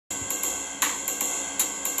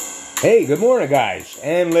Hey, good morning, guys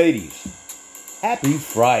and ladies. Happy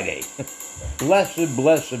Friday.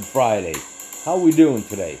 Blessed Friday. How we doing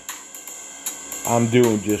today? I'm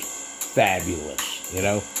doing just fabulous,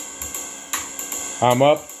 I'm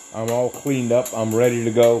up. I'm all cleaned up. I'm ready to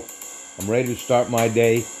go. I'm ready to start my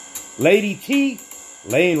day. Lady T,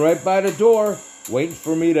 laying right by the door, waiting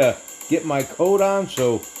for me to get my coat on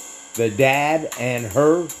so the dad and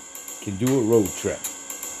her can do a road trip.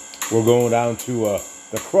 We're going down to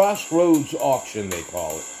the Crossroads auction, they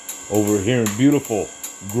call it, over here in beautiful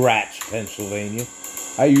Gratz, Pennsylvania.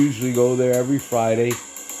 I usually go there every Friday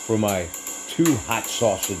for my 2 hot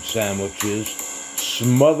sausage sandwiches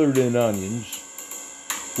smothered in onions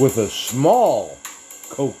with a small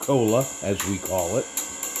Coca-Cola, as we call it.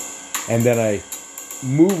 And then I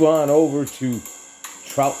move on over to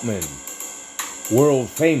Troutman, world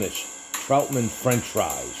famous Troutman French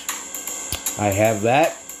fries. I have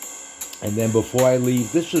that. And then before I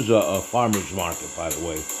leave, this is a farmer's market, by the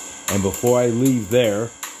way. And before I leave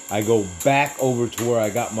there, I go back over to where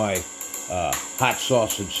I got my hot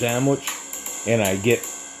sausage sandwich. And I get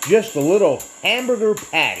just a little hamburger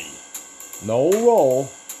patty. No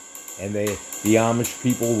roll. And the Amish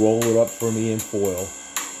people roll it up for me in foil.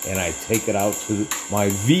 And I take it out to my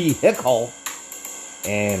vehicle.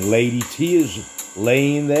 And Lady T is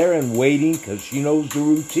laying there and waiting because she knows the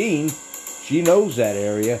routine. She knows that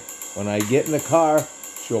area. When I get in the car,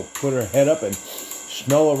 she'll put her head up and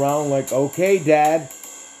smell around like, okay, Dad,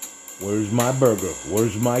 where's my burger?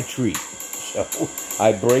 Where's my treat? So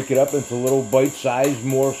I break it up into little bite-sized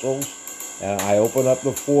morsels. And I open up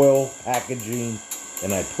the foil packaging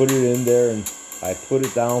and I put it in there and I put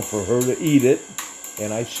it down for her to eat it.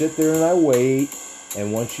 And I sit there and I wait.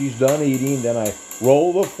 And once she's done eating, then I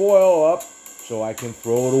roll the foil up so I can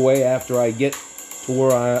throw it away after I get to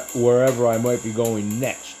wherever I might be going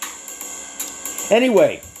next.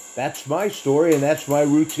 Anyway, that's my story and that's my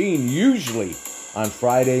routine, usually on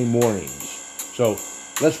Friday mornings. So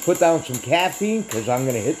let's put down some caffeine because I'm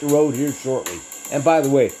going to hit the road here shortly. And by the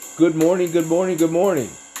way, good morning, good morning, good morning.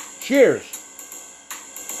 Cheers.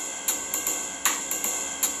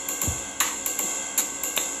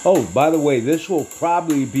 Oh, by the way, this will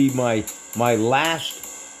probably be my last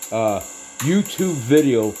YouTube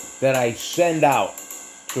video that I send out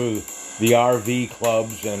to the RV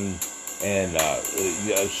clubs and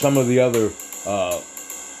some of the other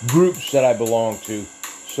groups that I belong to.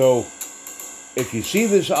 So if you see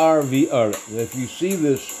this if you see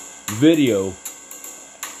this video,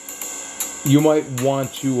 you might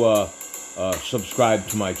want to subscribe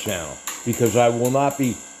to my channel because I will not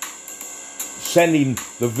be sending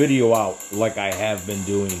the video out like I have been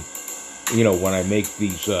doing, when I make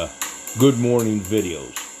these good morning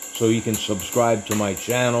videos. So you can subscribe to my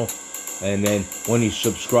channel, and then when you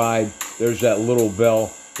subscribe, there's that little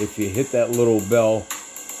bell. If you hit that little bell,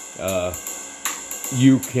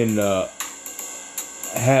 you can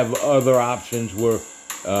have other options where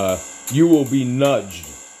you will be nudged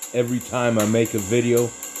every time I make a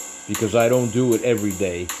video because I don't do it every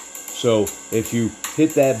day. So if you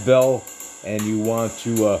hit that bell and you want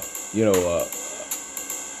to,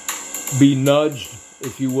 be nudged,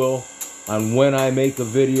 if you will, on when I make a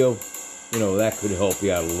video, that could help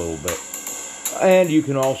you out a little bit. And you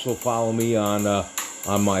can also follow me on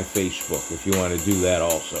my Facebook if you want to do that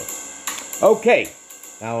also. Okay,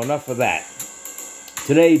 now enough of that.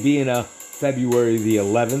 Today being February the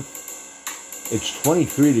 11th, it's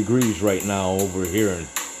 23 degrees right now over here in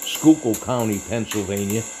Schuylkill County,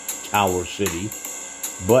 Pennsylvania, Tower City.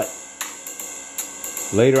 But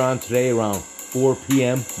later on today, around 4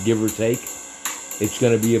 p.m., give or take, it's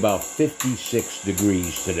going to be about 56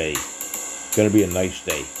 degrees today. It's going to be a nice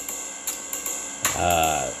day.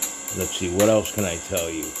 Let's see, what else can I tell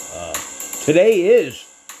you? Today is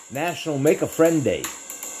National Make a Friend Day.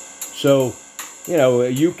 So,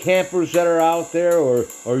 you campers that are out there or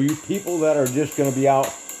you people that are just going to be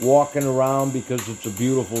out walking around because it's a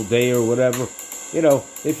beautiful day or whatever,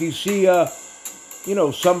 if you see,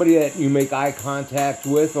 somebody that you make eye contact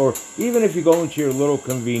with, or even if you go into your little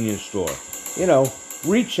convenience store,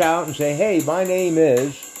 reach out and say, hey, my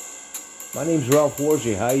name's Ralph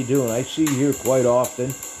Warzy. How you doing? I see you here quite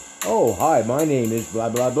often. Oh, hi, my name is blah,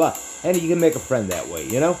 blah, blah. And you can make a friend that way,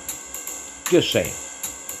 Just saying.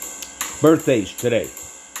 Birthdays today.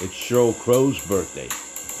 It's Sheryl Crow's birthday.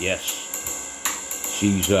 Yes.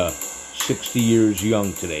 She's 60 years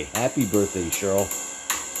young today. Happy birthday, Sheryl.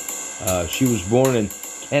 She was born in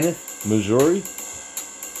Kenneth, Missouri.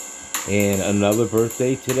 And another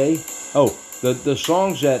birthday today. Oh, the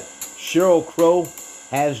songs that Sheryl Crow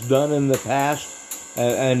has done in the past,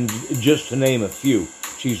 and just to name a few,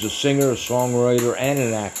 She's a singer, a songwriter, and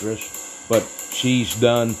an actress, but she's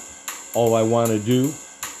done All I Want to Do.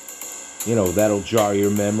 You know, that'll jar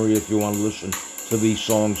your memory if you want to listen to these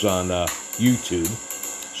songs on YouTube.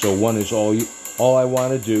 So one is All I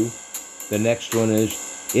Want to Do. The next one is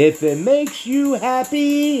If It Makes You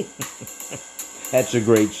Happy. That's a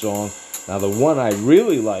great song. Now the one I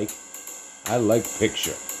really like, I like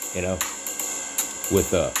Picture, you know,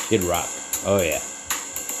 with Kid Rock. Oh yeah.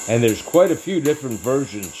 And there's quite a few different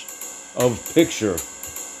versions of Picture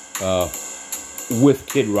with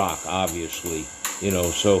Kid Rock, obviously. You know,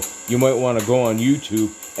 so you might want to go on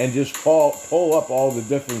YouTube and just pull up all the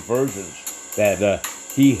different versions that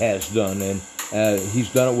he has done. And he's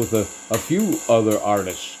done it with a few other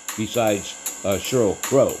artists besides Sheryl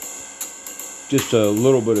Crow. Just a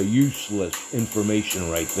little bit of useless information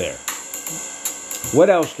right there. What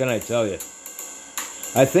else can I tell you?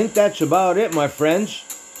 I think that's about it, my friends.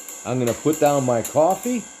 I'm going to put down my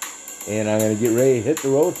coffee, and I'm going to get ready to hit the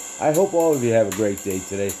road. I hope all of you have a great day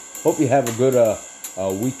today. Hope you have a good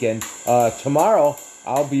weekend. Tomorrow,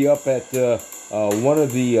 I'll be up at one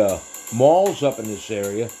of the malls up in this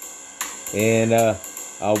area, and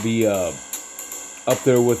I'll be up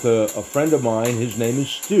there with a friend of mine. His name is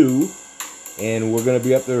Stu, and we're going to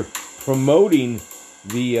be up there promoting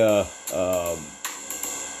the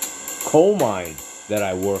coal mine that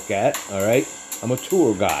I work at, all right? I'm a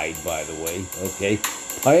tour guide, by the way, okay?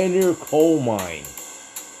 Pioneer Coal Mine.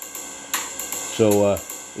 So,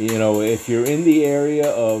 you know, if you're in the area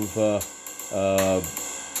of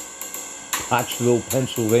Pottsville,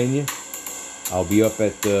 Pennsylvania, I'll be up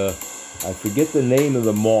at, I forget the name of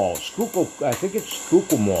the mall. I think it's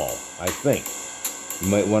Schuylkill Mall, I think. You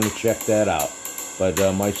might want to check that out. But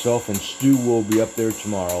myself and Stu will be up there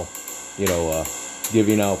tomorrow, you know,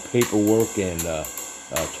 giving out paperwork and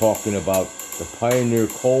talking about the Pioneer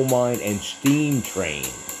Coal Mine and Steam Train,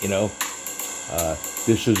 you know.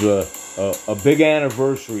 This is a big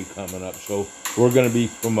anniversary coming up, so we're going to be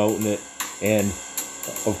promoting it. And,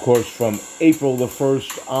 of course, from April the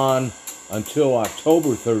 1st on until October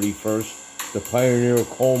 31st, the Pioneer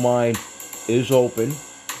Coal Mine is open.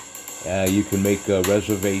 You can make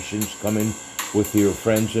reservations, come in with your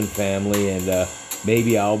friends and family, and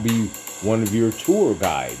maybe I'll be one of your tour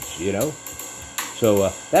guides, you know.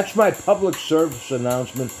 So that's my public service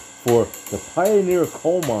announcement for the Pioneer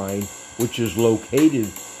Coal Mine, which is located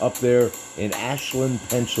up there in Ashland,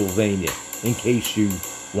 Pennsylvania, in case you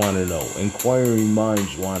want to know. Inquiring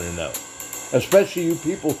minds want to know. Especially you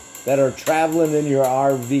people that are traveling in your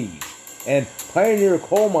RVs. And Pioneer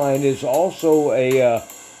Coal Mine is also a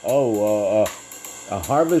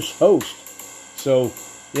harvest host. So,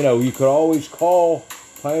 you know, you could always call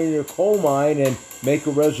Pioneer Coal Mine and make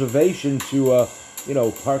a reservation to, you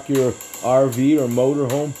know, park your RV or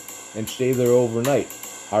motorhome and stay there overnight.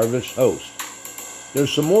 Harvest host.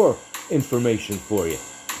 There's some more information for you.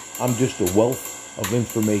 I'm just a wealth of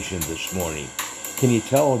information this morning. Can you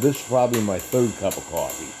tell this is probably my third cup of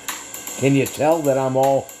coffee? Can you tell that I'm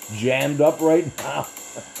all jammed up right now?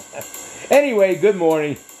 Anyway, good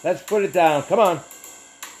morning. Let's put it down. Come on.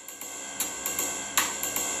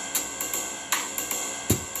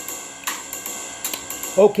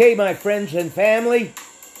 Okay, my friends and family,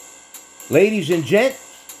 ladies and gents,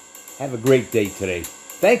 have a great day today.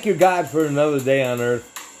 Thank your God for another day on earth.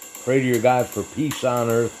 Pray to your God for peace on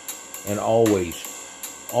earth. And always,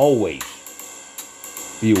 always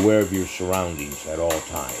be aware of your surroundings at all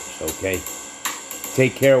times, okay?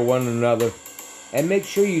 Take care of one another. And make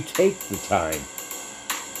sure you take the time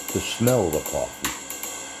to smell the coffee.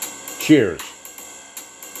 Cheers.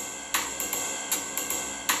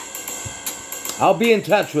 I'll be in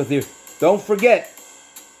touch with you. Don't forget,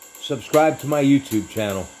 subscribe to my YouTube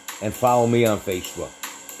channel and follow me on Facebook.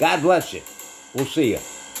 God bless you. We'll see you.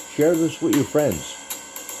 Share this with your friends.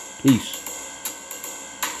 Peace.